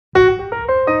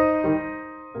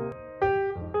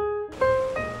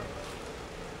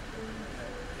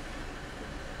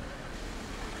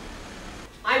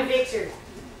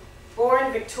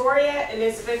Victoria,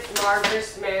 Elizabeth,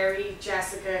 Margaret, Mary,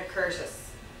 Jessica,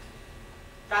 Curtis.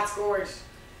 That's Gord.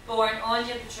 Born Una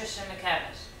Patricia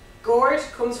McKevitt. Gord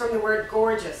comes from the word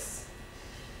gorgeous.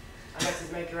 I'll let you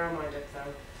make your own mind up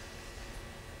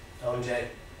though. Owen Jay.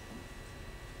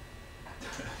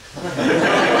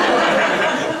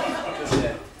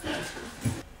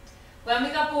 When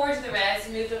we got bored of the res,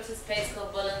 we moved up to this place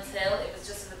called Bullens Hill. It was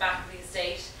just at the back of the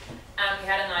estate, and we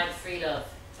had a night of free love.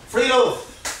 Free love!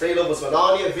 Free love was when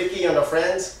Aine, Vickey and her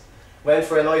friends went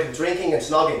for a night of drinking and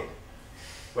snogging,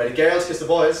 where the girls kissed the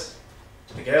boys,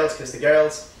 the girls kissed the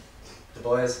girls, the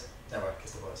boys never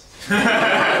kissed the boys.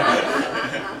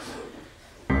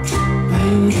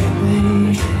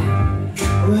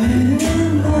 Where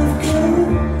did love go?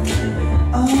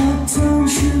 Oh,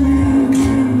 don't you leave me,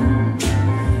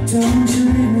 don't you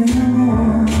leave me no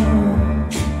more.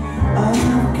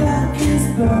 I've got this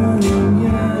burning,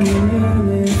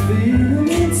 yearning feeling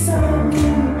inside me.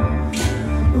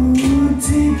 Ooh,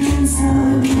 deep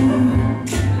inside me,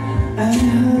 and it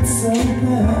hurts so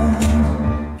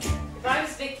bad. If I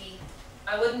was Vickey,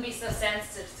 I wouldn't be so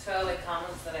sensitive to throwaway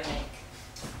comments that I make.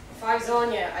 If I was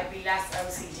Anya, I'd be less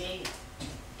OCD.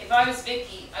 If I was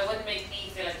Vickey, I wouldn't make me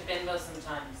feel like a bimbo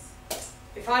sometimes.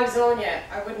 If I was Anya,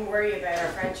 I wouldn't worry about our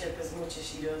friendship as much as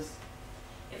she does.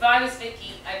 If I was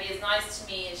Vickey, I'd be as nice to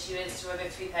me as she is to other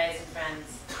 3,000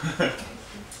 friends.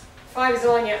 If I was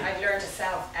Anya, I'd learn to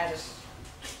self-edit.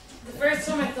 The first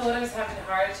time I thought I was having a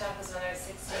heart attack was when I was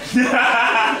 16.